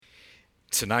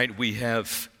Tonight we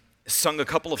have sung a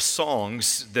couple of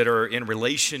songs that are in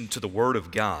relation to the Word of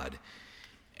God.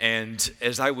 And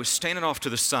as I was standing off to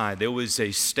the side, there was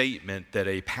a statement that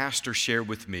a pastor shared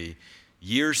with me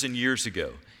years and years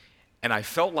ago. And I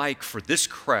felt like for this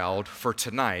crowd, for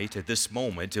tonight, at this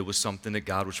moment, it was something that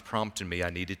God was prompting me I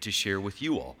needed to share with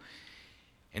you all.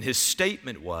 And his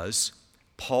statement was,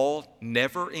 Paul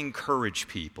never encouraged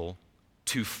people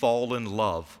to fall in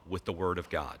love with the Word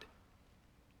of God.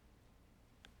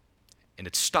 And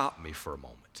it stopped me for a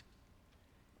moment.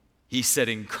 He said,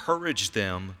 encourage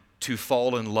them to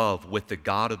fall in love with the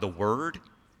God of the Word,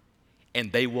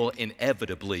 and they will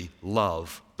inevitably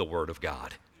love the Word of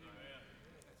God.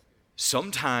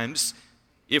 Sometimes,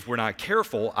 if we're not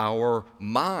careful, our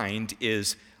mind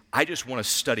is, I just want to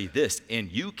study this.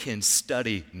 And you can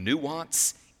study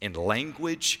nuance and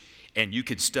language, and you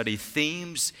can study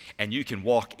themes, and you can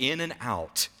walk in and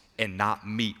out and not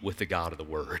meet with the God of the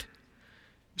Word.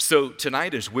 So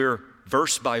tonight, as we're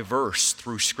verse by verse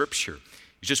through Scripture,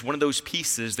 it's just one of those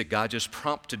pieces that God just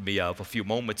prompted me of a few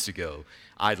moments ago.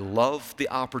 I love the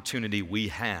opportunity we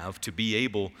have to be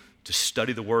able to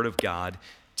study the Word of God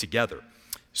together.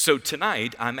 So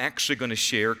tonight, I'm actually going to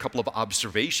share a couple of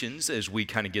observations as we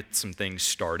kind of get some things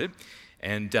started.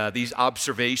 And these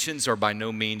observations are by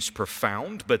no means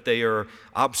profound, but they are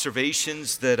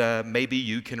observations that maybe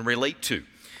you can relate to.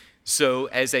 So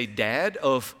as a dad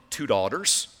of 2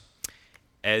 daughters,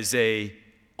 as a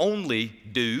only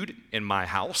dude in my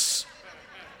house,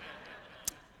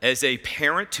 as a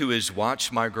parent who has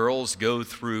watched my girls go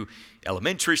through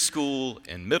elementary school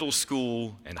and middle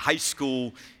school and high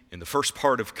school in the first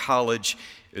part of college,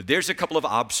 there's a couple of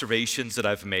observations that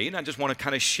I've made. I just want to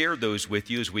kind of share those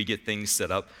with you as we get things set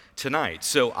up tonight.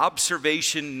 So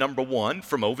observation number 1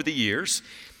 from over the years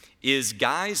is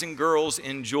guys and girls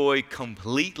enjoy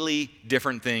completely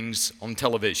different things on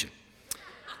television.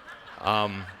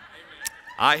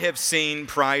 I have seen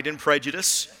Pride and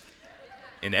Prejudice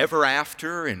and Ever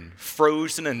After and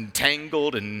Frozen and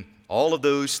Tangled and all of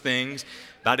those things.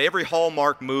 About every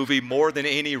Hallmark movie, more than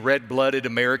any red-blooded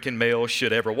American male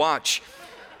should ever watch.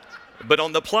 But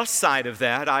on the plus side of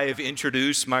that, I have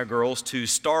introduced my girls to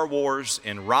Star Wars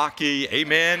and Rocky.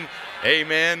 Amen.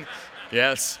 Amen.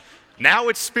 Yes. Now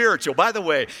it's spiritual. By the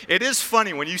way, it is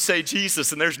funny when you say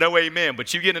Jesus and there's no amen,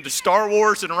 but you get into Star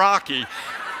Wars and Rocky,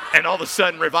 and all of a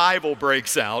sudden revival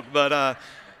breaks out. But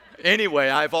anyway,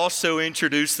 I've also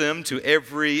introduced them to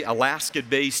every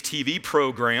Alaska-based TV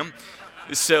program.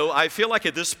 So I feel like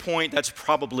at this point, that's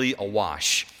probably a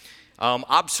wash.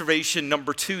 Observation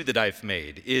number 2 that I've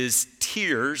made is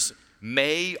tears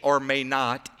may or may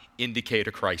not indicate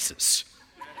a crisis.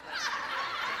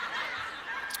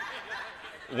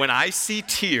 When I see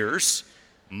tears,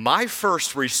 my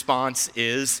first response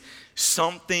is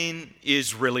something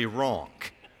is really wrong.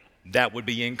 That would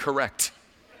be incorrect.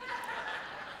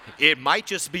 It might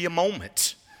just be a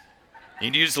moment.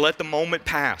 You just let the moment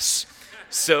pass.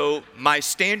 So my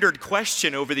standard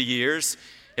question over the years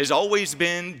has always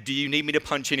been, do you need me to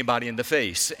punch anybody in the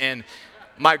face? And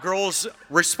my girl's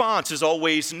response is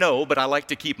always no, but I like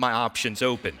to keep my options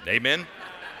open. Amen?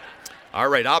 All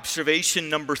right, observation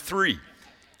number 3.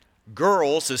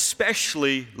 Girls,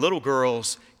 especially little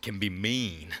girls, can be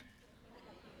mean.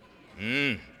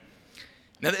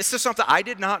 Now, this is something I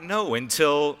did not know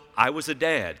until I was a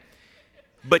dad.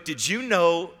 But did you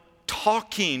know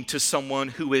talking to someone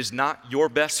who is not your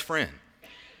best friend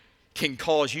can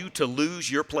cause you to lose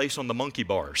your place on the monkey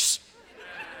bars?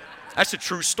 That's a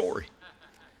true story.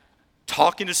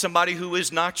 Talking to somebody who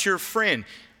is not your friend,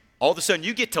 all of a sudden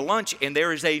you get to lunch and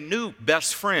there is a new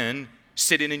best friend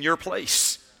sitting in your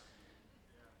place.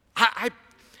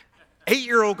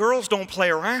 8-year-old girls don't play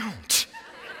around.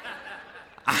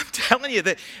 I'm telling you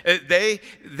that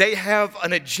they have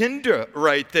an agenda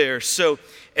right there. So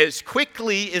as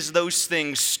quickly as those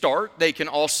things start, they can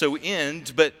also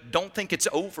end, but don't think it's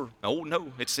over. Oh,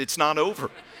 no, it's not over.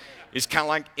 It's kind of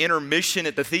like intermission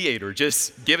at the theater.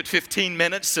 Just give it 15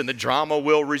 minutes and the drama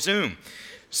will resume.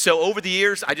 So over the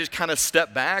years, I just kind of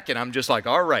step back and I'm just like,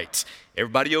 all right,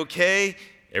 everybody okay?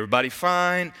 Everybody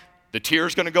fine? The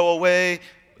tear's going to go away.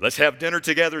 Let's have dinner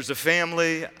together as a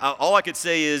family. All I could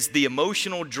say is the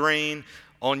emotional drain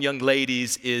on young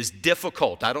ladies is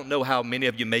difficult. I don't know how many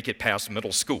of you make it past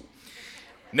middle school.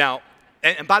 Now,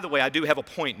 and by the way, I do have a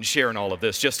point in sharing all of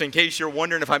this, just in case you're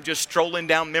wondering if I'm just strolling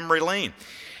down memory lane.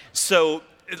 So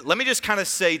let me just kind of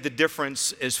say the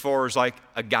difference as far as like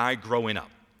a guy growing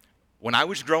up. When I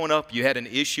was growing up, you had an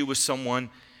issue with someone,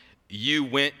 you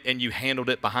went and you handled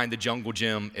it behind the jungle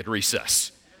gym at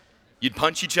recess. You'd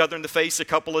punch each other in the face a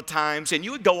couple of times, and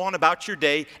you would go on about your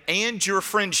day and your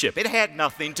friendship. It had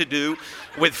nothing to do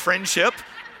with friendship.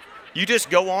 You just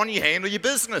go on, you handle your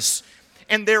business.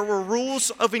 And there were rules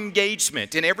of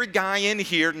engagement, and every guy in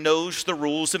here knows the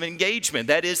rules of engagement.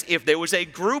 That is, if there was a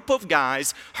group of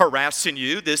guys harassing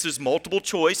you, this is multiple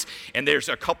choice, and there's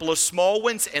a couple of small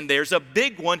ones, and there's a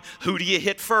big one, who do you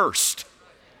hit first?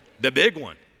 The big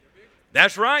one.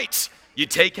 That's right. You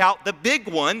take out the big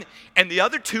one, and the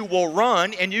other two will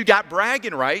run, and you got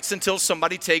bragging rights until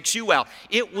somebody takes you out.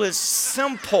 It was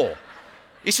simple.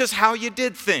 It's just how you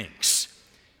did things.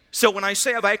 So when I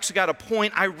say I've actually got a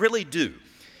point, I really do.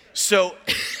 So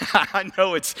I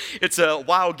know it's a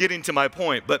while getting to my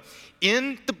point, but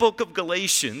in the book of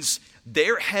Galatians,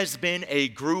 there has been a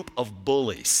group of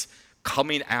bullies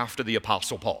coming after the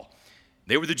Apostle Paul.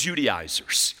 They were the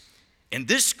Judaizers. And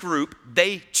this group,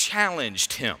 they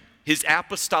challenged him, his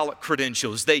apostolic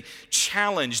credentials. They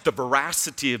challenged the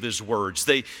veracity of his words.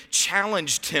 They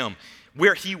challenged him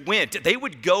where he went. They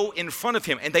would go in front of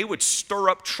him and they would stir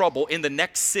up trouble in the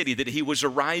next city that he was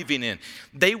arriving in.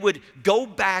 They would go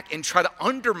back and try to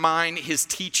undermine his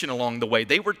teaching along the way.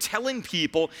 They were telling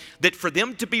people that for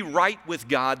them to be right with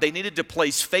God, they needed to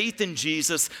place faith in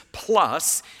Jesus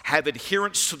plus have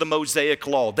adherence to the Mosaic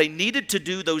law. They needed to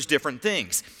do those different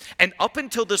things. And up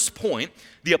until this point,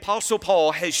 the Apostle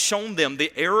Paul has shown them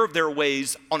the error of their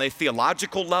ways on a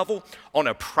theological level, on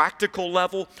a practical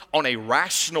level, on a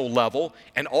rational level,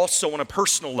 and also on a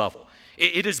personal level.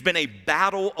 It has been a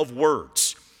battle of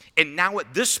words. And now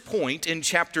at this point in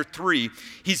chapter 3,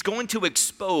 he's going to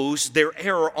expose their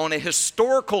error on a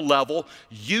historical level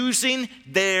using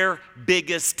their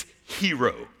biggest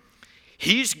hero.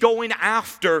 He's going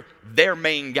after their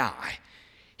main guy.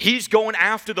 He's going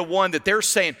after the one that they're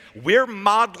saying, we're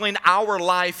modeling our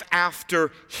life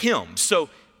after him. So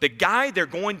the guy they're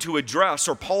going to address,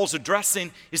 or Paul's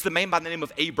addressing, is the man by the name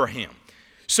of Abraham.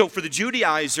 So for the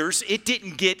Judaizers, it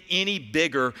didn't get any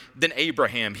bigger than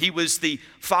Abraham. He was the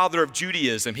father of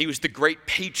Judaism. He was the great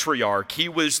patriarch. He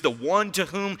was the one to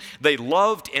whom they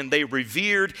loved and they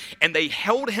revered, and they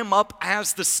held him up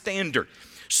as the standard.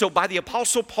 So by the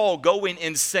Apostle Paul going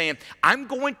and saying, I'm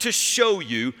going to show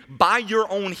you by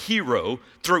your own hero,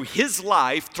 through his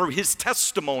life, through his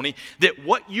testimony, that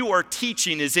what you are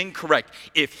teaching is incorrect.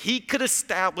 If he could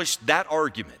establish that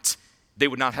argument, they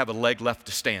would not have a leg left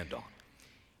to stand on.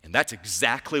 And that's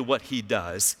exactly what he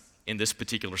does in this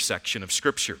particular section of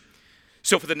Scripture.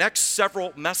 So for the next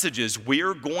several messages,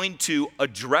 we're going to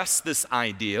address this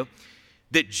idea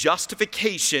that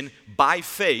justification by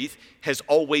faith has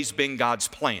always been God's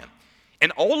plan.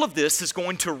 And all of this is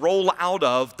going to roll out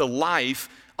of the life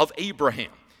of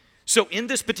Abraham. So in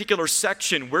this particular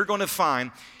section, we're going to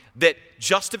find that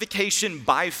justification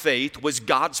by faith was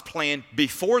God's plan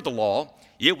before the law,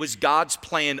 it was God's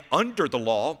plan under the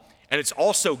law, and it's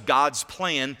also God's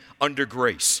plan under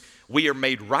grace. We are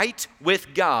made right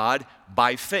with God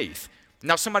by faith.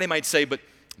 Now somebody might say, but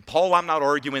Paul, I'm not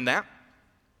arguing that.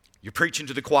 You're preaching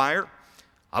to the choir.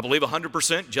 I believe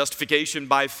 100% justification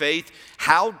by faith.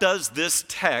 How does this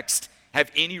text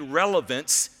have any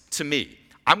relevance to me?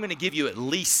 I'm going to give you at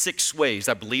least 6 ways.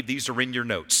 I believe these are in your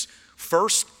notes.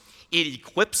 First, it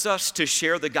equips us to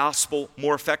share the gospel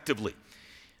more effectively.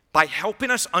 By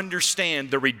helping us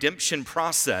understand the redemption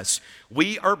process,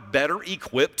 we are better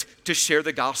equipped to share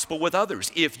the gospel with others.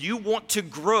 If you want to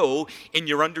grow in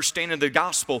your understanding of the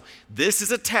gospel, this is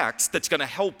a text that's going to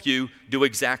help you do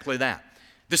exactly that.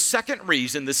 The second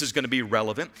reason this is going to be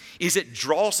relevant is it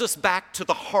draws us back to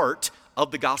the heart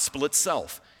of the gospel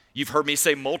itself. You've heard me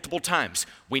say multiple times,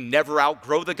 we never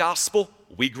outgrow the gospel,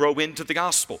 we grow into the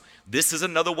gospel. This is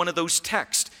another one of those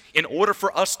texts. In order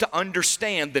for us to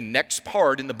understand the next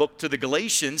part in the book to the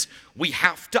Galatians, we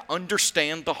have to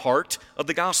understand the heart of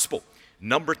the gospel.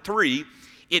 Number 3,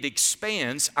 it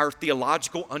expands our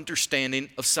theological understanding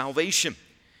of salvation.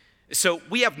 So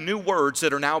we have new words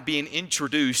that are now being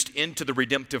introduced into the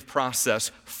redemptive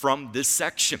process from this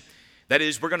section. That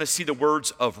is, we're going to see the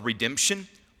words of redemption,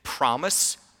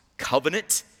 promise,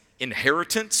 covenant,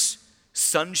 inheritance,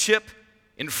 sonship,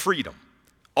 and freedom.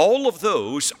 All of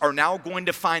those are now going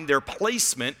to find their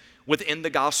placement within the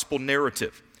gospel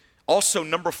narrative. Also,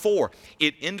 number 4,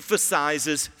 it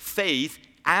emphasizes faith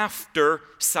after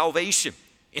salvation.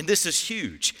 And this is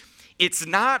huge. It's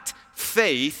not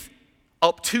faith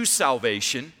up to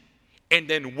salvation and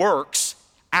then works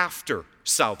after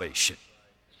salvation.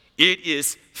 It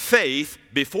is faith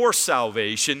before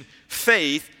salvation,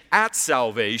 faith at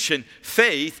salvation,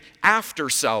 faith after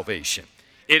salvation.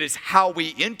 It is how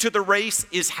we enter the race,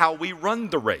 is how we run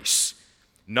the race.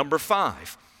 Number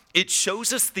 5, it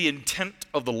shows us the intent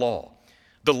of the law.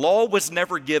 The law was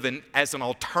never given as an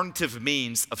alternative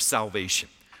means of salvation.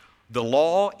 The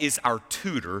law is our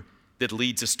tutor that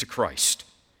leads us to Christ.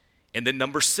 And then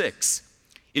number 6,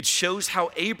 it shows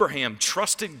how Abraham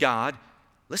trusted God,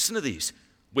 listen to these,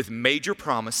 with major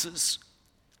promises,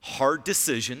 hard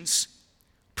decisions,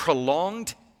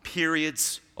 prolonged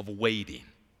periods of waiting.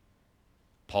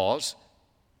 Pause.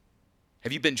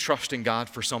 Have you been trusting God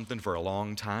for something for a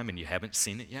long time and you haven't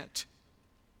seen it yet?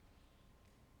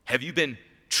 Have you been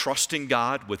trusting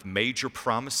God with major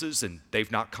promises and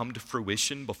they've not come to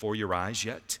fruition before your eyes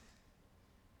yet?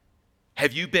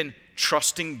 Have you been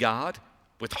trusting God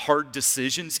with hard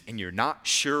decisions and you're not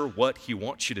sure what He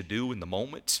wants you to do in the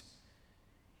moment?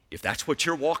 If that's what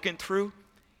you're walking through,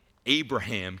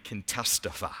 Abraham can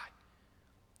testify.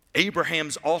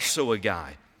 Abraham's also a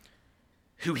guy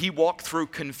who he walked through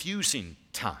confusing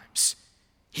times.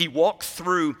 He walked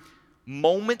through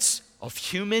moments of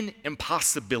human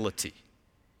impossibility.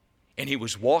 And he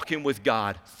was walking with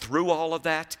God through all of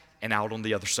that and out on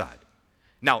the other side.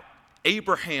 Now,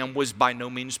 Abraham was by no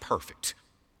means perfect.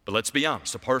 But let's be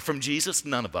honest, apart from Jesus,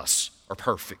 none of us are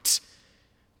perfect.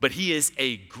 But he is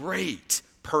a great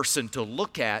person to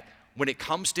look at when it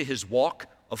comes to his walk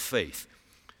of faith.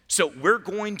 So we're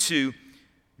going to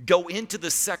go into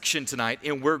this section tonight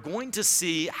and we're going to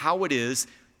see how it is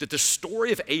that the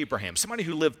story of Abraham, somebody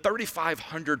who lived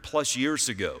 3,500 plus years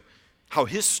ago, how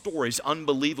his story is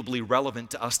unbelievably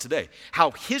relevant to us today.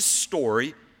 How his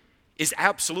story is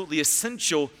absolutely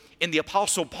essential in the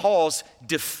Apostle Paul's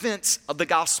defense of the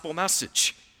gospel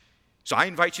message. So I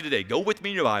invite you today, go with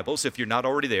me in your Bibles if you're not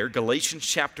already there, Galatians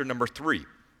chapter number 3.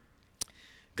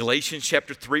 Galatians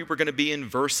chapter 3, we're going to be in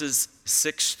verses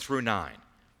 6 through 9.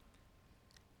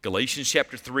 Galatians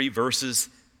chapter 3, verses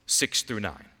 6 through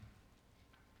 9.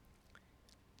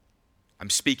 I'm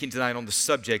speaking tonight on the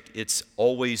subject, it's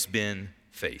always been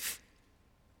faith.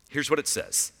 Here's what it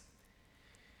says.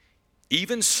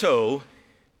 Even so,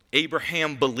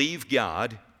 Abraham believed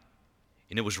God,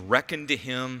 and it was reckoned to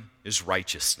him as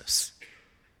righteousness.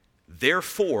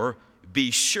 Therefore, be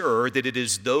sure that it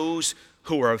is those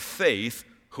who are of faith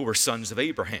who are sons of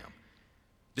Abraham.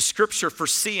 The scripture,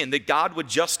 foreseeing that God would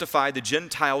justify the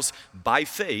Gentiles by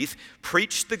faith,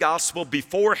 preached the gospel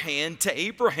beforehand to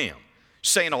Abraham,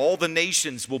 saying all the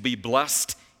nations will be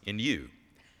blessed in you.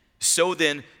 So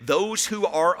then, those who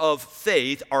are of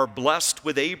faith are blessed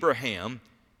with Abraham,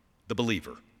 the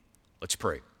believer. Let's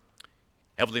pray.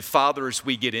 Heavenly Father, as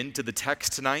we get into the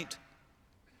text tonight,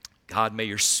 God, may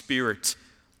your Spirit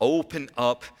open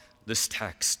up this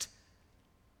text.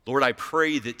 Lord, I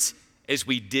pray that as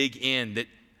we dig in, that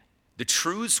the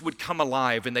truths would come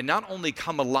alive, and they not only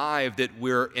come alive that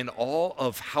we're in awe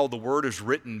of how the Word is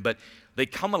written, but they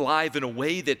come alive in a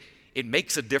way that it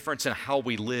makes a difference in how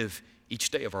we live each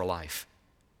day of our life.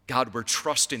 God, we're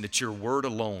trusting that your Word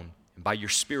alone, and by your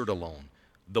Spirit alone,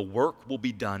 the work will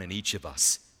be done in each of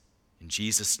us. In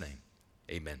Jesus' name,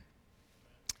 amen.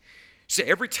 So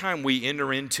every time we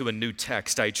enter into a new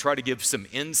text, I try to give some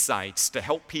insights to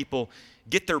help people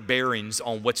get their bearings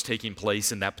on what's taking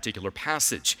place in that particular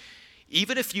passage.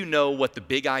 Even if you know what the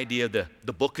big idea of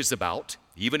the book is about,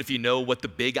 even if you know what the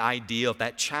big idea of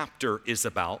that chapter is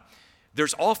about,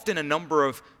 there's often a number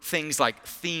of things like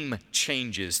theme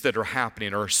changes that are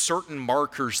happening or certain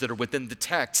markers that are within the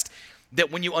text that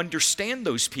when you understand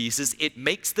those pieces, it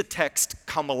makes the text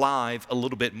come alive a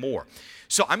little bit more.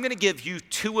 So I'm going to give you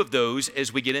 2 of those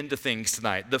as we get into things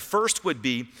tonight. The first would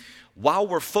be, while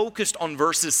we're focused on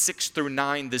verses 6 through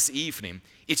 9 this evening,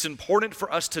 it's important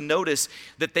for us to notice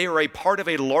that they are a part of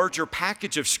a larger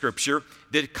package of Scripture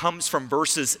that comes from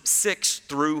verses 6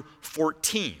 through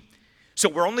 14. So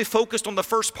we're only focused on the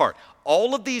first part.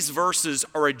 All of these verses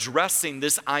are addressing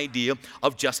this idea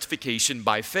of justification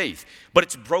by faith, but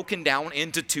it's broken down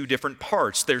into 2 different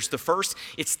parts. There's the first,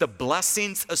 it's the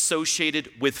blessings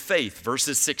associated with faith,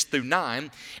 verses 6 through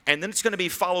 9, and then it's going to be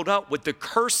followed up with the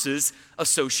curses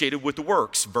associated with the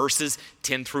works, verses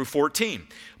 10 through 14.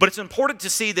 But it's important to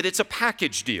see that it's a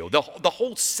package deal. The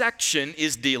whole section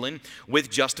is dealing with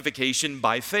justification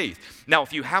by faith. Now,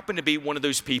 if you happen to be one of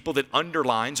those people that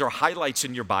underlines or highlights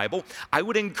in your Bible, I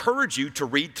would encourage you to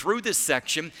read through this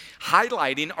section,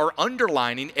 highlighting or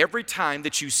underlining every time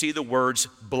that you see the words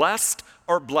blessed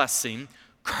or blessing,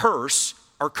 curse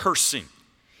or cursing.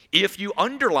 If you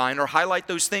underline or highlight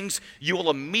those things, you will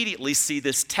immediately see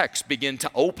this text begin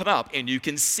to open up and you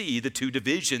can see the 2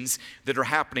 divisions that are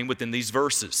happening within these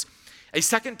verses. A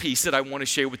second piece that I want to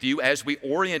share with you as we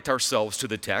orient ourselves to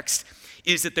the text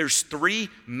is that there's 3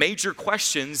 major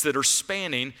questions that are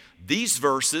spanning these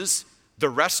verses, the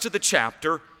rest of the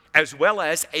chapter, as well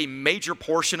as a major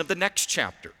portion of the next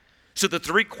chapter. So the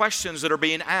three questions that are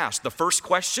being asked, the first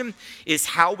question is,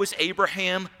 how was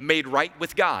Abraham made right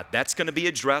with God? That's going to be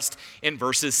addressed in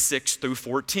verses 6 through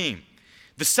 14.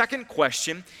 The second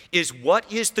question is,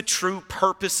 what is the true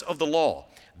purpose of the law?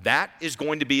 That is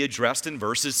going to be addressed in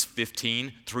verses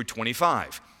 15 through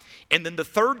 25. And then the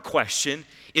third question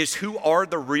is, who are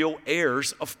the real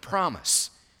heirs of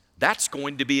promise? That's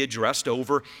going to be addressed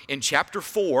over in chapter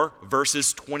 4,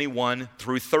 verses 21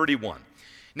 through 31.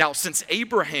 Now, since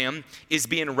Abraham is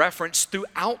being referenced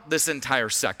throughout this entire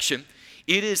section,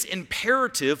 it is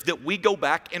imperative that we go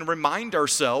back and remind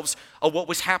ourselves of what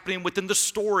was happening within the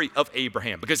story of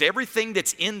Abraham, because everything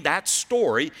that's in that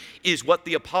story is what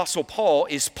the Apostle Paul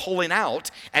is pulling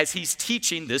out as he's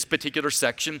teaching this particular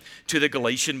section to the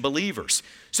Galatian believers.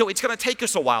 So it's going to take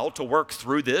us a while to work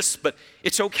through this, but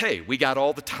it's okay. We got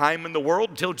all the time in the world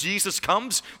until Jesus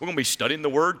comes. We're going to be studying the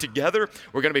Word together.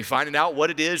 We're going to be finding out what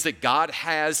it is that God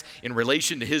has in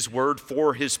relation to His Word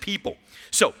for His people.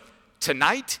 So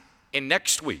tonight and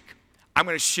next week, I'm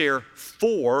going to share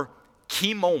 4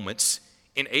 key moments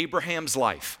in Abraham's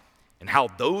life and how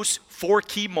those 4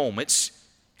 key moments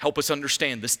help us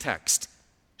understand this text.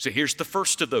 So here's the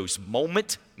first of those.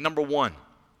 Moment number 1.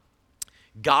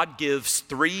 God gives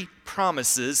 3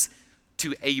 promises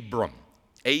to Abram.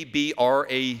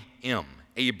 A-B-R-A-M.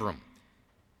 Abram.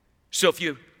 So if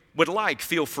you would like,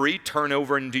 feel free, turn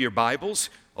over into your Bibles,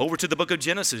 over to the book of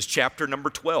Genesis, chapter number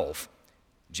 12.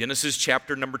 Genesis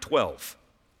chapter number 12.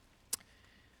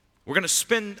 We're going to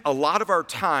spend a lot of our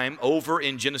time over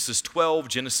in Genesis 12,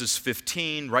 Genesis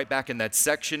 15, right back in that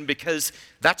section, because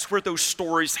that's where those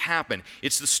stories happen.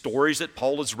 It's the stories that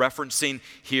Paul is referencing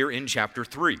here in chapter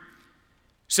 3.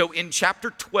 So in chapter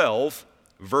 12,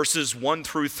 verses 1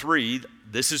 through 3,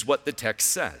 this is what the text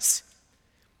says.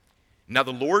 Now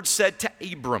the Lord said to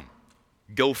Abram,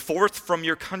 "Go forth from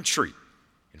your country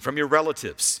and from your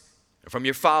relatives and from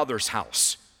your father's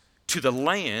house to the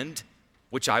land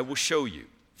which I will show you."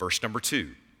 Verse number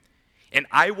 2. "And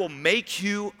I will make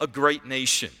you a great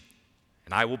nation,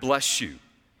 and I will bless you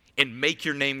and make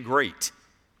your name great,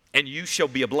 and you shall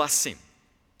be a blessing.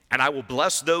 And I will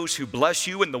bless those who bless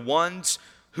you, and the ones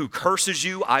who curses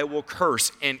you I will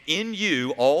curse, and in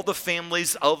you all the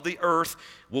families of the earth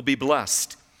will be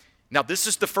blessed." Now, this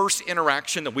is the first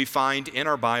interaction that we find in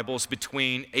our Bibles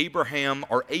between Abraham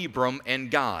or Abram and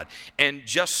God. And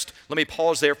just let me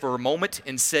pause there for a moment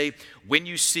and say, when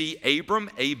you see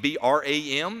Abram,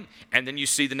 A-B-R-A-M, and then you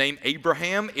see the name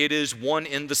Abraham, it is one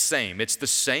and the same. It's the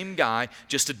same guy,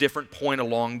 just a different point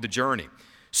along the journey.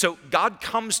 So God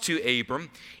comes to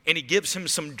Abram and He gives him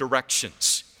some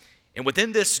directions. And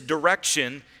within this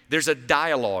direction, there's a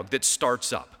dialogue that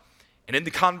starts up. And in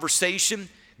the conversation,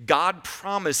 God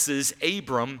promises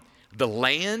Abram the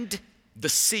land, the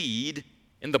seed,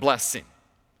 and the blessing.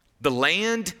 The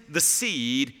land, the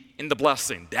seed, and the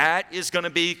blessing. That is going to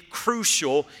be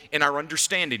crucial in our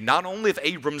understanding, not only of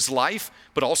Abram's life,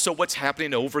 but also what's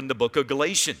happening over in the book of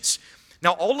Galatians.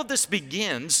 Now, all of this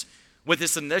begins with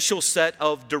this initial set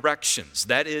of directions.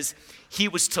 That is, he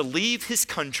was to leave his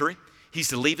country. He's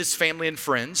to leave his family and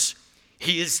friends.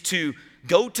 He is to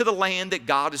go to the land that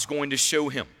God is going to show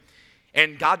him.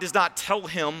 And God does not tell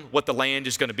him what the land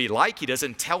is going to be like. He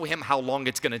doesn't tell him how long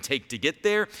it's going to take to get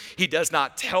there. He does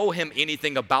not tell him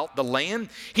anything about the land.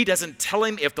 He doesn't tell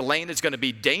him if the land is going to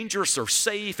be dangerous or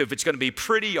safe, if it's going to be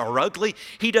pretty or ugly.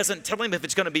 He doesn't tell him if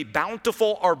it's going to be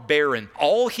bountiful or barren.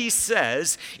 All he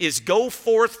says is, "Go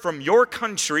forth from your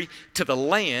country to the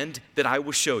land that I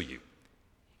will show you."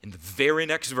 In the very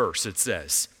next verse it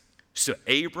says, "So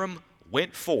Abram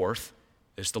went forth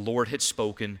as the Lord had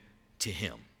spoken to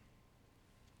him."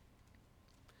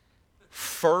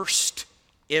 First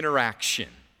interaction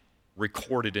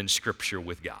recorded in Scripture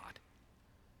with God.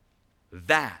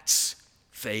 That's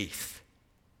faith.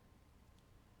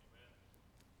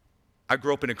 I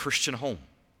grew up in a Christian home.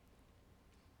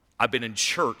 I've been in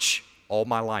church all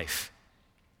my life.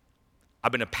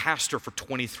 I've been a pastor for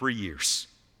 23 years.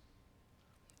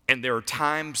 And there are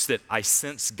times that I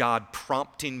sense God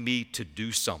prompting me to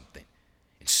do something.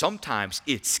 And sometimes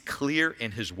it's clear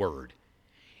in His Word.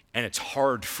 And it's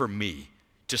hard for me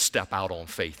to step out on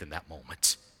faith in that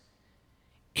moment.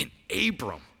 And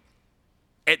Abram,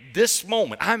 at this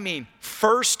moment, I mean,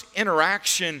 first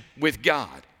interaction with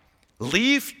God,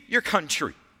 leave your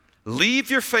country, leave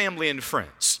your family and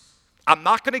friends. I'm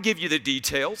not going to give you the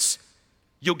details.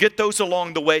 You'll get those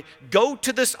along the way. Go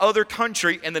to this other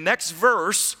country, and the next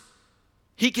verse,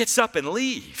 he gets up and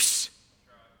leaves.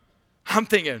 I'm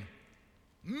thinking,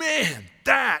 man,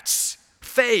 that's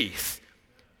faith.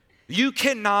 You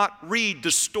cannot read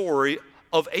the story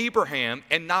of Abraham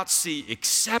and not see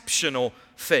exceptional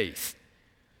faith.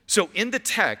 So in the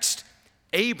text,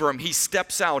 Abram, he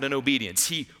steps out in obedience.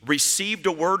 He received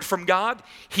a word from God,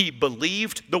 he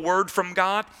believed the word from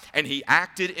God, and he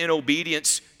acted in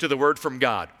obedience to the word from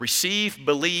God. Receive,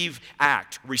 believe,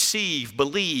 act. Receive,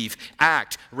 believe,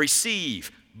 act.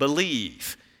 Receive,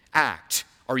 believe, act.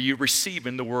 Are you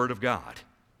receiving the word of God?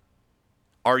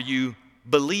 Are you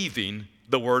believing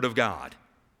the word of God?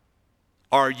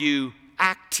 Are you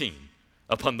acting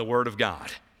upon the word of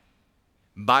God?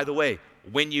 By the way,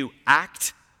 when you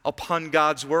act upon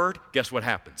God's word, guess what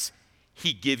happens?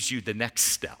 He gives you the next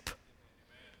step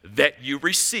that you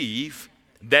receive,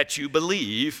 that you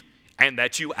believe, and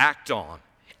that you act on.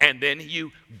 And then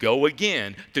you go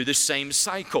again through the same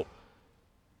cycle.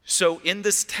 So in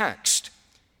this text,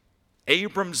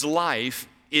 Abram's life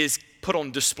is put on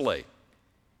display.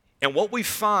 And what we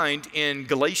find in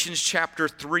Galatians chapter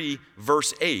 3,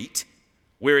 verse 8,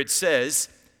 where it says,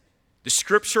 the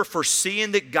scripture,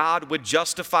 foreseeing that God would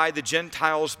justify the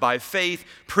Gentiles by faith,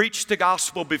 preached the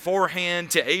gospel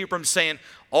beforehand to Abram, saying,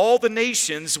 all the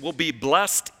nations will be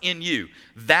blessed in you.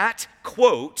 That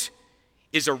quote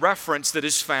is a reference that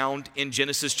is found in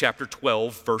Genesis chapter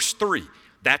 12, verse 3.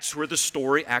 That's where the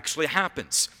story actually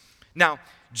happens. Now,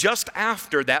 just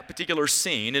after that particular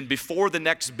scene and before the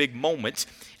next big moment,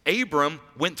 Abram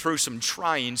went through some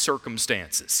trying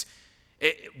circumstances.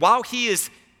 While he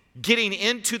is getting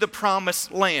into the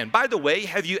promised land. By the way,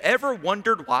 have you ever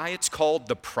wondered why it's called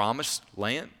the promised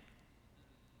land?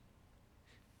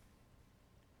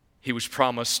 He was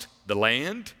promised the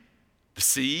land, the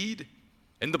seed,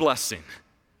 and the blessing.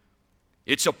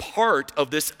 It's a part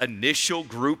of this initial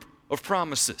group of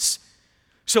promises.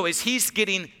 So as he's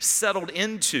getting settled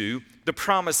into the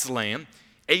promised land,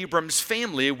 Abram's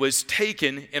family was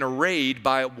taken in a raid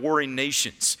by warring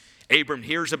nations. Abram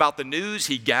hears about the news.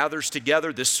 He gathers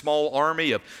together this small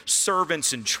army of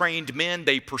servants and trained men.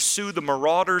 They pursue the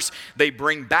marauders. They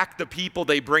bring back the people.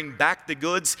 They bring back the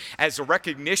goods as a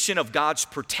recognition of God's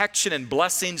protection and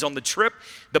blessings on the trip.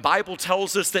 The Bible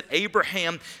tells us that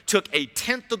Abraham took a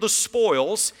tenth of the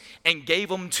spoils and gave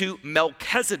them to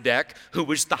Melchizedek, who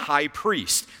was the high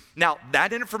priest. Now,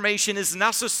 that information is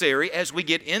necessary as we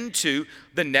get into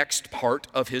the next part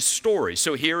of his story.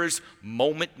 So here is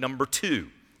moment number 2.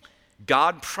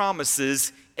 God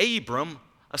promises Abram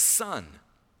a son.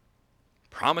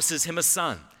 Promises him a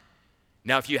son.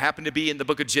 Now, if you happen to be in the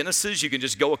book of Genesis, you can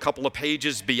just go a couple of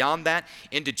pages beyond that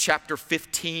into chapter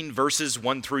 15, verses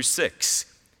 1 through 6.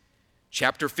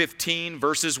 Chapter 15,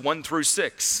 verses 1 through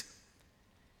 6.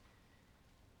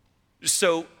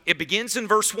 So it begins in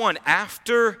verse 1.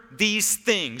 After these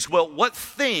things. Well, what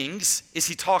things is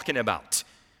he talking about?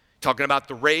 Talking about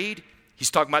the raid. He's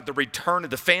talking about the return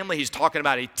of the family. He's talking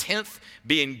about a tenth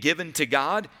being given to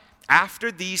God.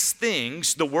 After these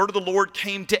things, the word of the Lord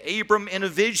came to Abram in a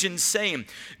vision, saying,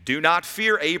 do not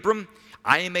fear, Abram.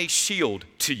 I am a shield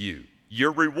to you.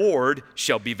 Your reward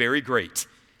shall be very great.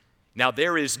 Now,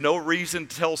 there is no reason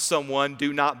to tell someone,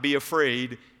 do not be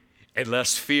afraid,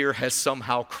 unless fear has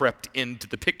somehow crept into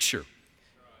the picture.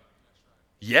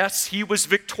 Yes, he was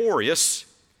victorious,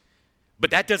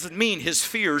 but that doesn't mean his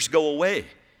fears go away.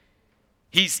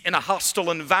 He's in a hostile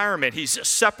environment. He's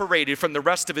separated from the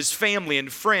rest of his family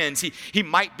and friends. He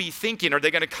might be thinking, are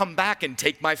they going to come back and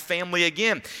take my family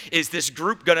again? Is this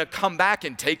group going to come back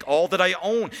and take all that I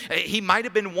own? He might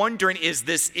have been wondering, is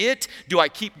this it? Do I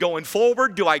keep going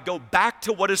forward? Do I go back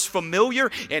to what is familiar?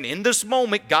 And in this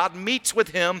moment, God meets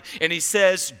with him and he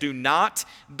says, do not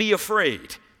be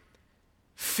afraid.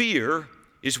 Fear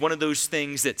is one of those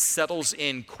things that settles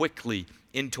in quickly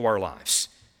into our lives.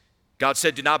 God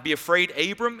said, do not be afraid,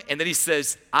 Abram. And then he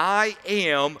says, I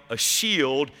am a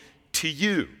shield to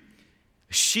you.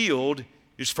 A shield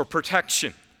is for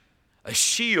protection. A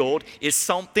shield is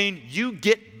something you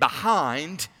get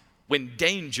behind when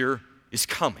danger is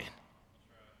coming.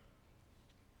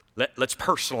 Let's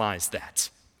personalize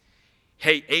that.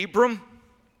 Hey, Abram,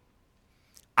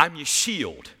 I'm your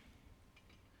shield.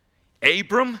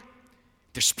 Abram,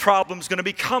 there's problems going to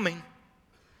be coming.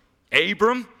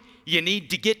 Abram, you need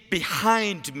to get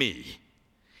behind me.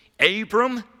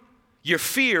 Abram, your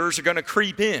fears are going to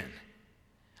creep in.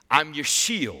 I'm your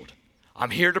shield. I'm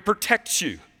here to protect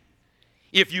you.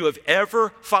 If you have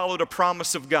ever followed a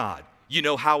promise of God, you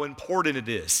know how important it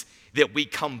is that we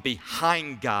come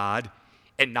behind God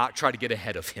and not try to get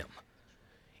ahead of him.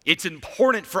 It's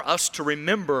important for us to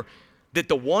remember that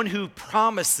the one who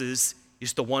promises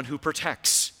is the one who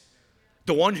protects.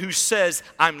 The one who says,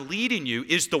 I'm leading you,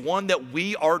 is the one that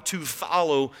we are to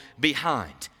follow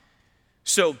behind.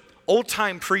 So,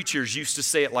 old-time preachers used to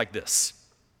say it like this.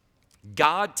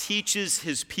 God teaches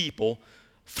his people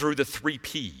through the 3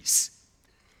 P's.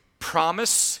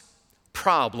 promise,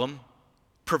 problem,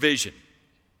 provision.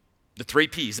 The 3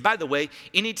 P's. By the way,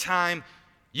 anytime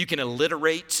you can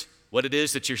alliterate what it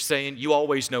is that you're saying, you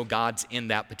always know God's in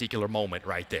that particular moment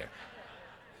right there.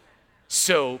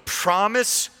 So,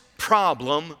 promise,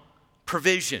 problem,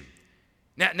 provision.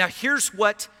 Now here's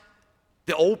what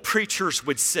the old preachers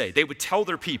would say. They would tell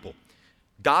their people,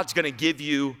 God's going to give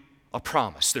you a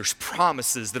promise. There's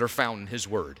promises that are found in His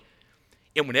Word.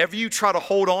 And whenever you try to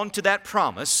hold on to that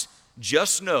promise,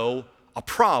 just know a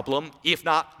problem, if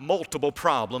not multiple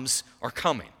problems, are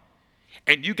coming.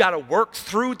 And you got to work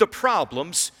through the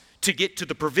problems to get to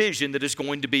the provision that is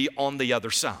going to be on the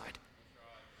other side.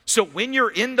 So when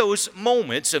you're in those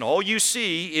moments and all you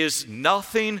see is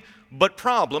nothing but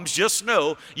problems, just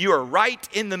know you are right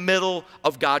in the middle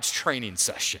of God's training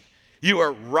session. You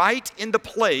are right in the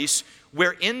place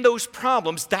where in those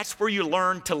problems, that's where you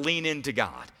learn to lean into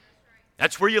God.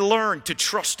 That's where you learn to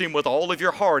trust Him with all of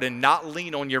your heart and not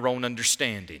lean on your own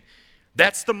understanding.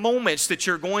 That's the moments that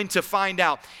you're going to find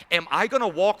out, am I going to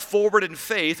walk forward in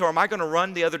faith or am I going to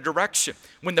run the other direction?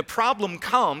 When the problem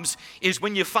comes is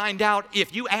when you find out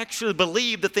if you actually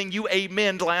believe the thing you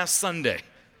amened last Sunday.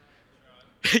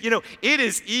 You know, it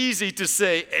is easy to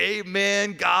say,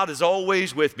 amen, God is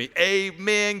always with me.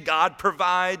 Amen, God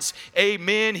provides.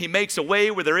 Amen, He makes a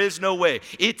way where there is no way.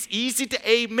 It's easy to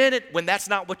amen it when that's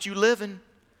not what you live in.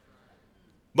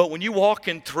 But when you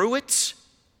walking through it,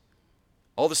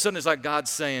 all of a sudden it's like God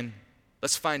saying,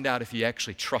 let's find out if you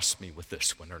actually trust me with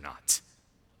this one or not.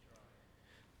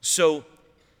 So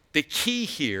the key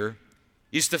here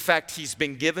is the fact He's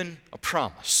been given a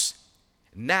promise.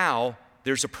 Now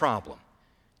there's a problem.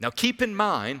 Now keep in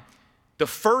mind, the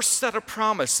first set of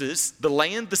promises, the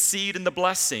land, the seed, and the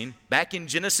blessing, back in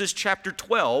Genesis chapter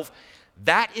 12,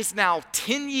 that is now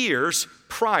 10 years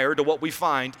prior to what we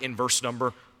find in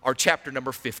chapter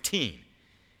number 15.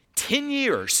 10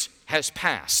 years has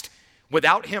passed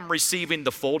without him receiving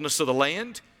the fullness of the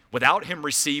land, without him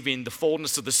receiving the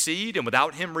fullness of the seed, and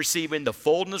without him receiving the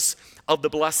fullness of the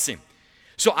blessing.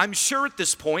 So I'm sure at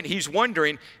this point he's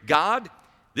wondering, God,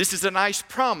 this is a nice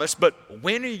promise, but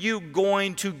when are you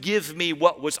going to give me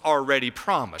what was already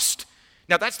promised?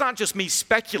 Now that's not just me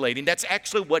speculating, that's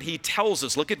actually what he tells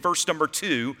us. Look at verse number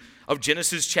 2 of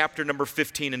Genesis chapter number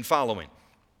 15 and following.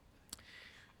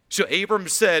 So Abram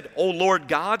said, O Lord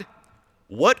God,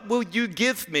 what will you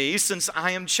give me since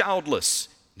I am childless?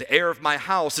 The heir of my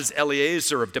house is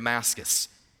Eliezer of Damascus.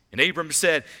 And Abram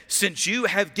said, since you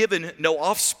have given no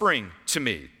offspring to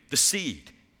me, the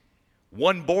seed,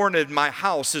 one born in my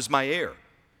house is my heir.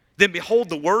 Then behold,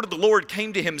 the word of the Lord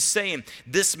came to him, saying,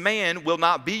 this man will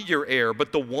not be your heir,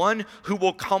 but the one who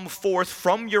will come forth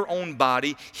from your own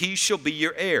body, he shall be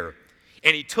your heir.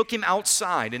 And he took him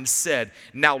outside and said,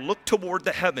 now look toward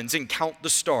the heavens and count the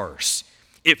stars,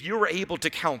 if you are able to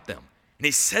count them. And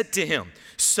he said to him,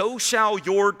 so shall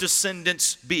your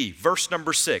descendants be. Verse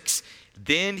number 6,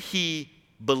 then he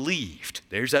believed,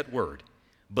 there's that word,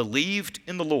 believed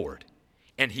in the Lord,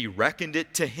 and he reckoned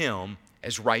it to him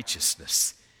as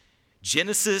righteousness.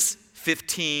 Genesis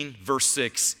 15 verse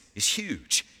 6 is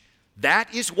huge.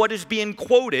 That is what is being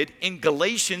quoted in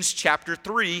Galatians chapter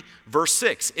 3 verse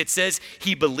 6. It says,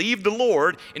 he believed the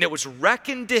Lord and it was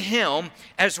reckoned to him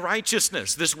as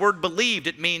righteousness. This word believed,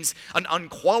 it means an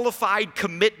unqualified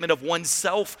commitment of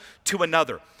oneself to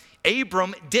another.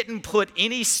 Abram didn't put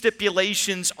any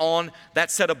stipulations on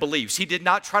that set of beliefs. He did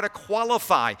not try to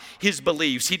qualify his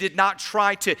beliefs. He did not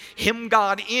try to hem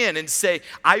God in and say,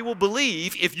 I will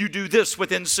believe if you do this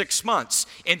within 6 months.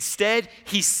 Instead,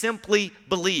 he simply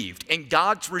believed. And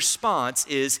God's response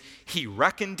is, he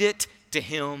reckoned it to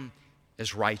him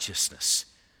as righteousness.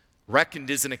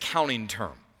 Reckoned is an accounting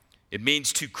term. It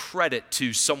means to credit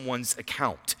to someone's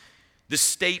account. This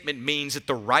statement means that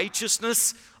the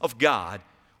righteousness of God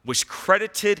was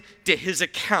credited to his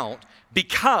account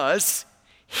because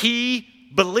he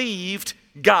believed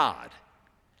God.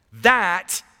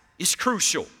 That is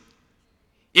crucial.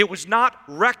 It was not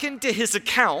reckoned to his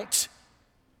account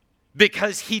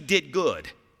because he did good.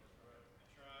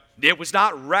 It was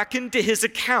not reckoned to his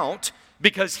account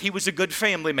because he was a good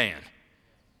family man.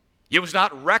 It was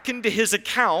not reckoned to his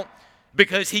account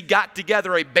because he got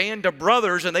together a band of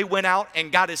brothers and they went out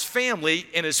and got his family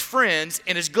and his friends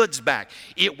and his goods back.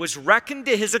 It was reckoned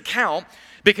to his account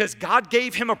because God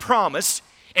gave him a promise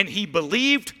and he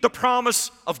believed the promise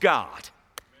of God.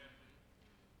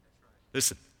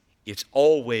 Listen, it's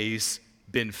always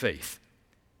been faith.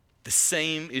 The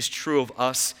same is true of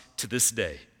us to this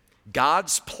day.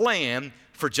 God's plan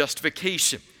for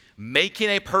justification, making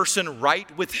a person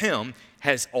right with him,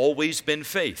 has always been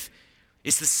faith.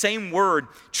 It's the same word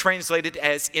translated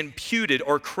as imputed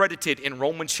or credited in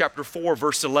Romans chapter 4,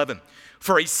 verse 11.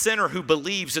 For a sinner who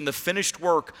believes in the finished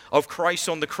work of Christ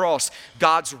on the cross,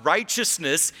 God's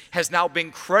righteousness has now been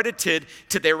credited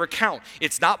to their account.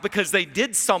 It's not because they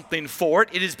did something for it.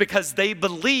 It is because they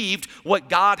believed what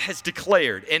God has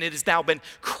declared, and it has now been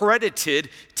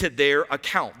credited to their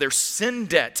account. Their sin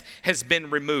debt has been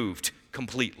removed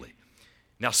completely.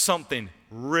 Now, something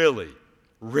really,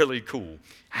 really cool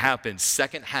happens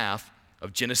second half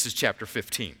of Genesis chapter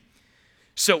 15.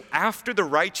 So after the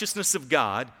righteousness of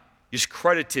God is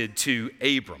credited to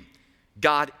Abram,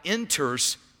 God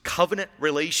enters covenant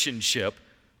relationship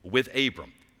with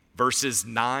Abram. Verses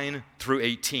 9 through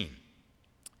 18.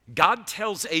 God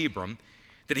tells Abram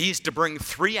that he's to bring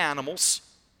 3 animals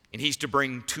and he's to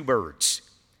bring 2 birds.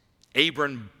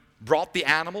 Abram brought the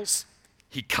animals,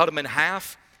 he cut them in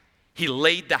half, he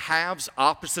laid the halves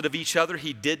opposite of each other,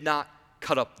 he did not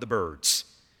cut up the birds.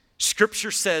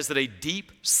 Scripture says that a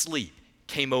deep sleep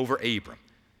came over Abram.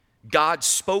 God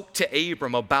spoke to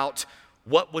Abram about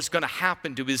what was going to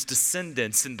happen to his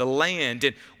descendants in the land,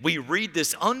 and we read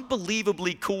this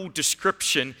unbelievably cool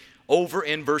description over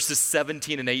in verses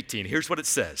 17 and 18. Here's what it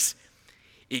says.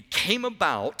 It came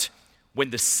about when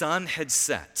the sun had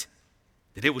set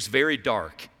that it was very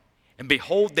dark, and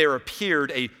behold, there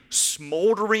appeared a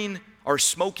smoldering or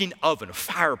smoking oven, a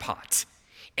fire pot,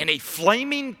 and a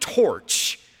flaming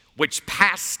torch which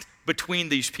passed between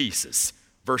these pieces.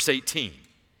 Verse 18.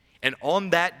 And on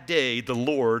that day, the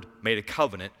Lord made a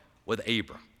covenant with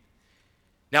Abram.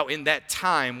 Now, in that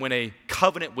time, when a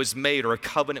covenant was made or a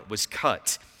covenant was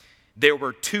cut, there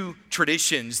were 2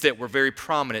 traditions that were very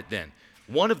prominent then.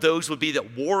 One of those would be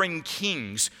that warring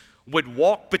kings would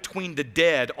walk between the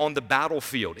dead on the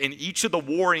battlefield, and each of the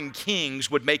warring kings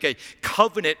would make a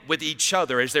covenant with each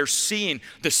other as they're seeing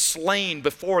the slain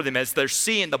before them, as they're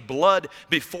seeing the blood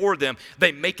before them,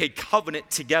 they make a covenant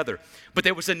together. But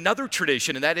there was another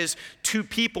tradition, and that is 2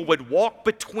 people would walk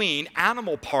between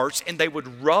animal parts and they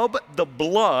would rub the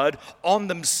blood on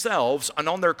themselves and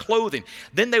on their clothing.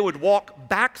 Then they would walk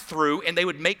back through and they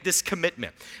would make this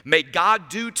commitment. May God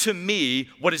do to me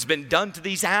what has been done to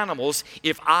these animals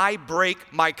if I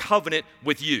break my covenant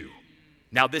with you.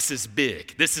 Now this is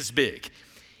big. This is big.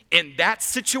 In that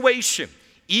situation,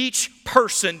 each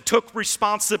person took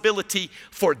responsibility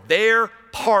for their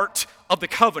part of the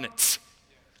covenant.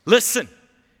 Listen,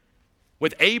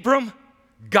 with Abram,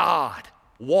 God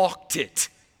walked it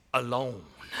alone.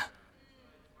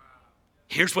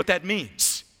 Here's what that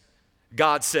means.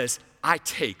 God says, I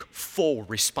take full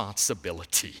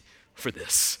responsibility for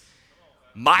this.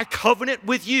 My covenant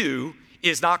with you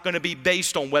is not going to be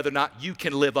based on whether or not you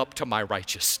can live up to my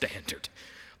righteous standard.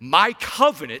 My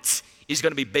covenant is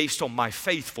going to be based on my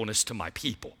faithfulness to my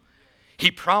people. He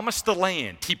promised the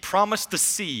land. He promised the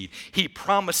seed. He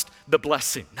promised the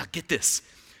blessing. Now get this.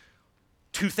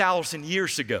 2,000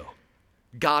 years ago,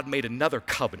 God made another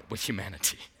covenant with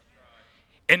humanity.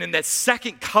 And in that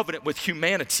second covenant with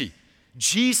humanity,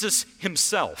 Jesus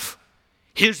himself,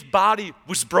 his body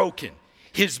was broken.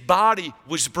 His body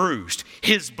was bruised.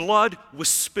 His blood was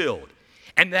spilled.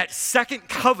 And that second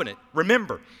covenant,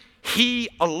 remember, he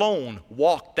alone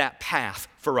walked that path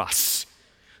for us.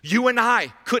 You and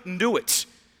I couldn't do it.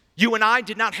 You and I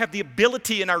did not have the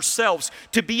ability in ourselves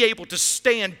to be able to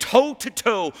stand toe to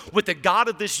toe with the God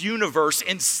of this universe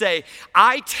and say,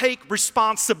 I take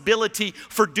responsibility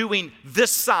for doing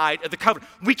this side of the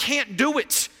covenant. We can't do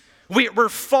it. We're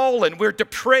fallen, we're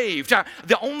depraved.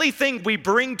 The only thing we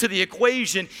bring to the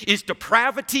equation is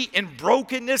depravity and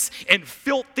brokenness and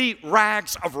filthy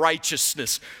rags of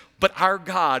righteousness. But our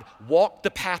God walked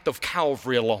the path of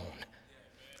Calvary alone.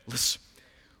 Listen,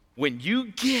 when you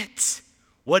get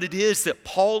what it is that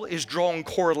Paul is drawing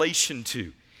correlation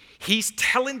to, he's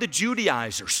telling the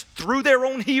Judaizers through their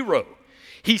own hero,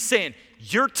 he's saying,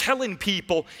 you're telling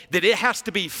people that it has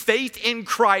to be faith in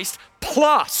Christ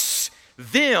plus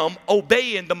them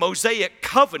obeying the Mosaic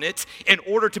covenant in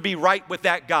order to be right with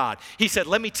that God. He said,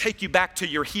 let me take you back to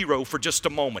your hero for just a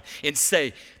moment and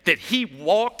say that he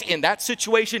walked in that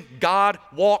situation, God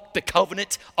walked the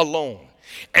covenant alone.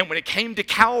 And when it came to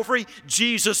Calvary,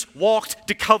 Jesus walked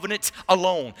the covenant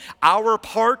alone. Our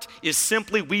part is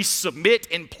simply we submit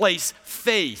and place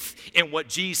faith in what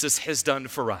Jesus has done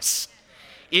for us.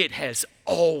 It has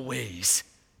always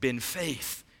been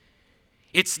faith.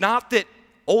 It's not that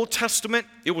Old Testament,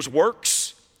 it was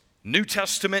works. New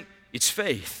Testament, it's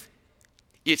faith.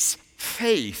 It's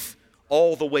faith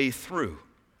all the way through.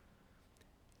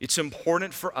 It's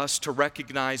important for us to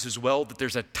recognize as well that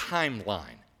there's a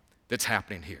timeline that's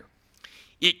happening here.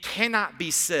 It cannot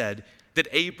be said that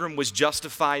Abram was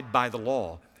justified by the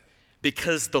law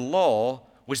because the law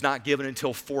was not given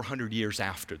until 400 years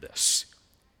after this.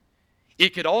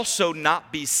 It could also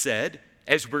not be said,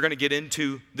 as we're going to get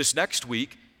into this next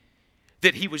week,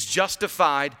 that he was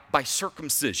justified by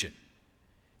circumcision,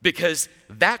 because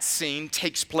that scene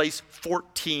takes place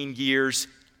 14 years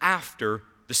after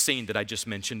the scene that I just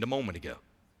mentioned a moment ago.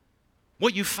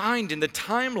 What you find in the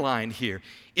timeline here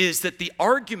is that the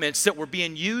arguments that were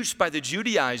being used by the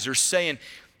Judaizers saying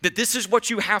that this is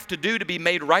what you have to do to be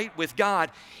made right with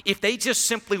God, if they just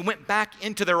simply went back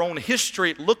into their own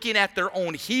history, looking at their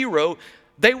own hero,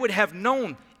 they would have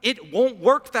known it won't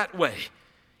work that way.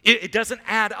 It doesn't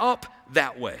add up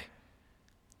that way.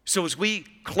 So as we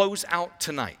close out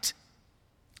tonight,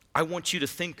 I want you to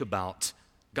think about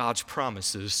God's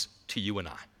promises to you and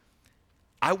I.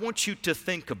 I want you to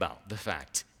think about the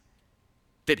fact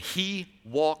that he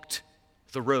walked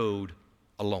the road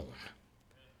alone.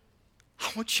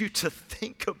 I want you to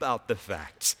think about the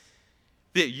fact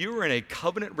that you're in a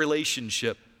covenant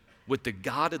relationship with the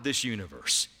God of this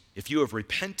universe. If you have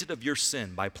repented of your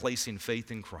sin by placing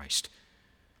faith in Christ,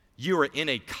 you are in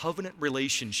a covenant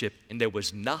relationship, and there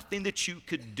was nothing that you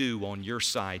could do on your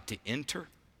side to enter.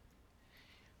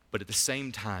 But at the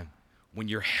same time, when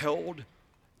you're held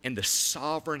in the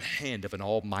sovereign hand of an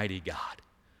almighty God,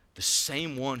 the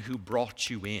same one who brought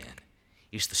you in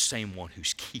is the same one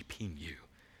who's keeping you,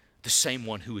 the same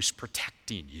one who is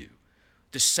protecting you,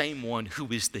 the same one who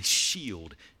is the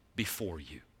shield before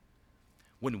you.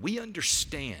 When we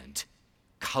understand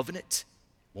covenant,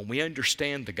 when we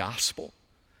understand the gospel,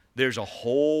 there's a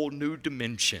whole new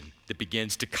dimension that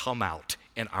begins to come out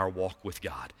in our walk with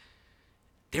God.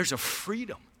 There's a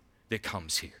freedom that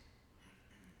comes here.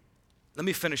 Let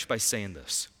me finish by saying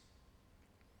this.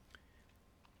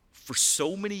 For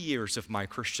so many years of my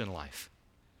Christian life,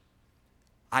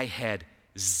 I had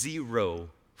zero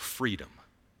freedom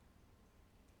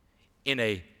in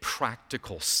a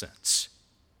practical sense.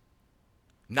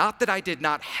 Not that I did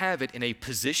not have it in a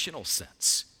positional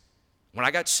sense. When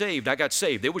I got saved, I got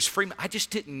saved. There was freedom. I just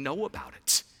didn't know about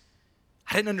it.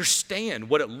 I didn't understand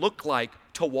what it looked like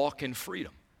to walk in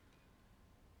freedom.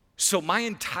 So my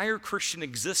entire Christian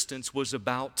existence was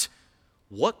about,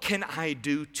 what can I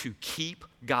do to keep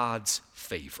God's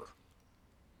favor?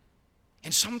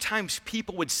 And sometimes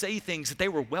people would say things that they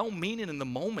were well-meaning in the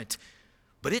moment,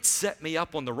 but it set me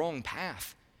up on the wrong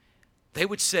path. They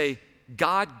would say,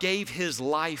 God gave his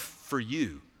life for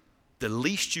you. The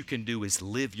least you can do is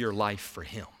live your life for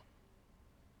him.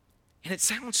 And it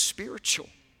sounds spiritual.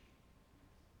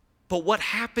 But what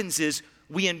happens is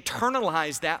we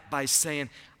internalize that by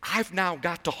saying, I've now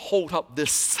got to hold up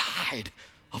this side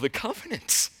of the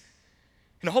covenant.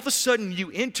 And all of a sudden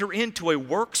you enter into a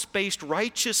works-based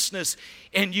righteousness,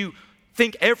 and you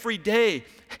think every day,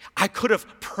 I could have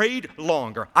prayed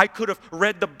longer. I could have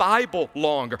read the Bible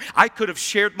longer. I could have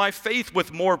shared my faith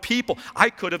with more people. I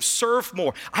could have served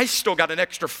more. I still got an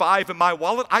extra $5 in my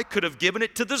wallet. I could have given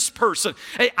it to this person.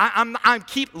 Hey, I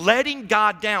keep letting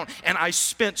God down. And I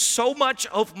spent so much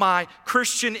of my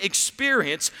Christian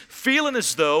experience feeling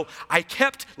as though I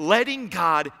kept letting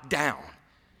God down.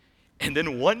 And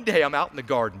then one day I'm out in the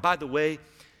garden. By the way,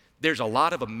 there's a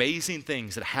lot of amazing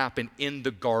things that happen in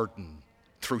the garden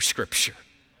through Scripture.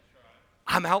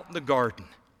 I'm out in the garden,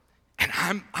 and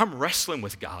I'm wrestling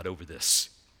with God over this.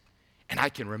 And I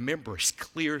can remember as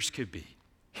clear as could be.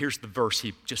 Here's the verse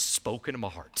he just spoke into my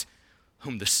heart.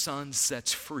 Whom the Son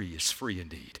sets free is free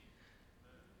indeed.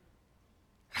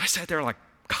 And I sat there like,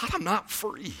 God, I'm not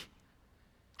free.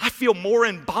 I feel more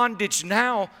in bondage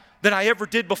now than I ever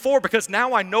did before, because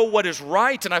now I know what is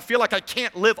right, and I feel like I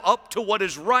can't live up to what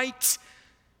is right.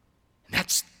 And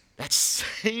that's that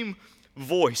same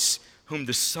voice, whom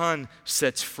the Son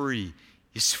sets free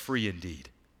is free indeed.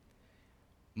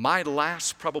 My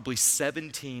last probably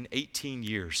 17, 18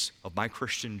 years of my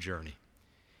Christian journey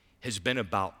has been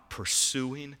about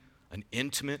pursuing an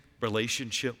intimate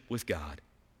relationship with God,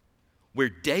 where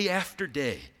day after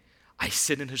day I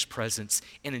sit in his presence,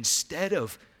 and instead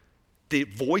of the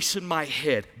voice in my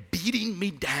head beating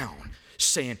me down,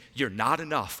 saying, you're not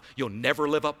enough, you'll never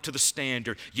live up to the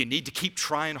standard, you need to keep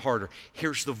trying harder,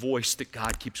 here's the voice that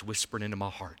God keeps whispering into my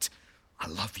heart. I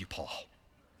love you, Paul.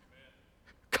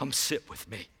 Come sit with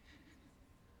me.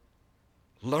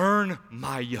 Learn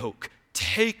my yoke.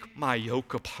 Take my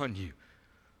yoke upon you.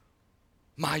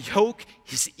 My yoke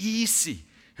is easy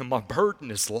and my burden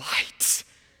is light.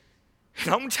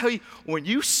 And I'm going to tell you, when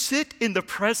you sit in the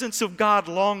presence of God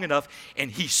long enough and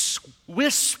he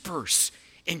whispers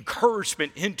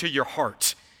encouragement into your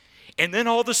heart, and then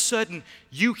all of a sudden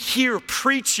you hear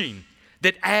preaching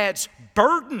that adds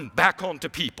burden back onto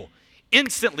people,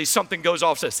 instantly something goes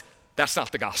off and says, That's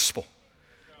not the gospel.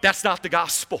 That's not the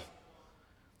gospel.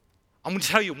 I'm going to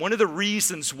tell you, one of the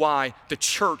reasons why the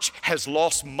church has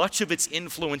lost much of its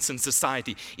influence in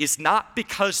society is not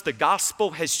because the gospel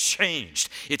has changed.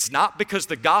 It's not because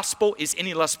the gospel is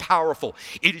any less powerful.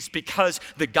 It is because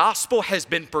the gospel has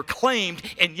been proclaimed,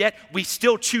 and yet we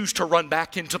still choose to run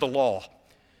back into the law.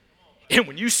 And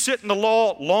when you sit in the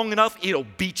law long enough, it'll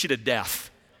beat you to death.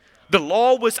 The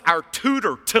law was our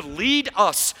tutor to lead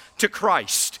us to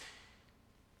Christ.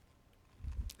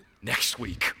 Next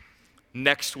week,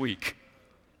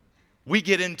 we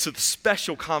get into the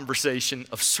special conversation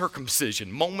of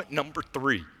circumcision, moment number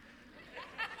 3.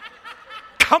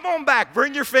 Come on back,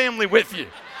 bring your family with you.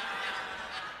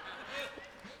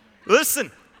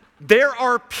 Listen, there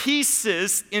are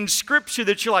pieces in Scripture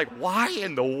that you're like, why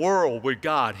in the world would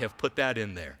God have put that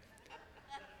in there?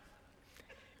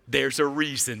 There's a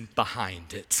reason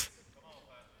behind it.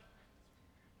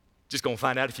 Just going to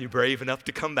find out if you're brave enough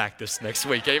to come back this next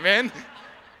week. Amen?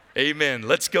 Amen.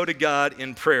 Let's go to God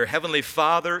in prayer. Heavenly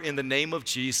Father, in the name of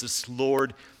Jesus,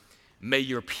 Lord, may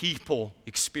your people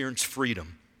experience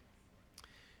freedom.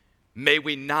 May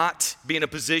we not be in a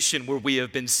position where we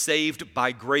have been saved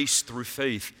by grace through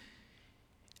faith,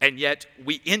 and yet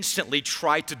we instantly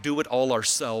try to do it all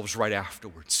ourselves right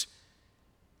afterwards.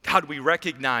 God, we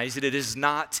recognize that it is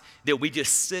not that we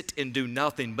just sit and do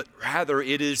nothing, but rather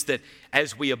it is that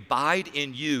as we abide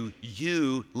in you,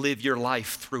 you live your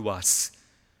life through us.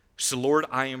 So Lord,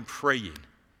 I am praying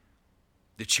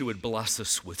that you would bless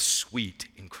us with sweet,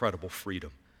 incredible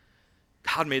freedom.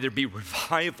 God, may there be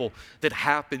revival that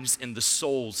happens in the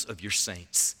souls of your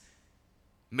saints.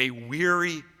 May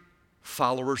weary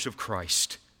followers of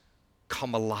Christ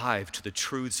come alive to the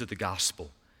truths of the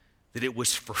gospel, that it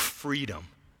was for freedom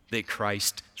that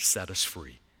Christ set us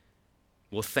free.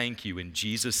 Well, thank you in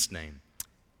Jesus' name.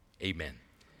 Amen.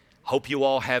 Hope you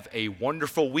all have a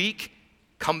wonderful week.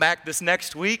 Come back this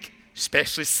next week,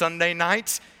 especially Sunday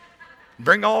nights.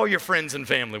 Bring all your friends and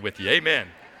family with you. Amen.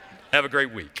 Have a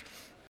great week.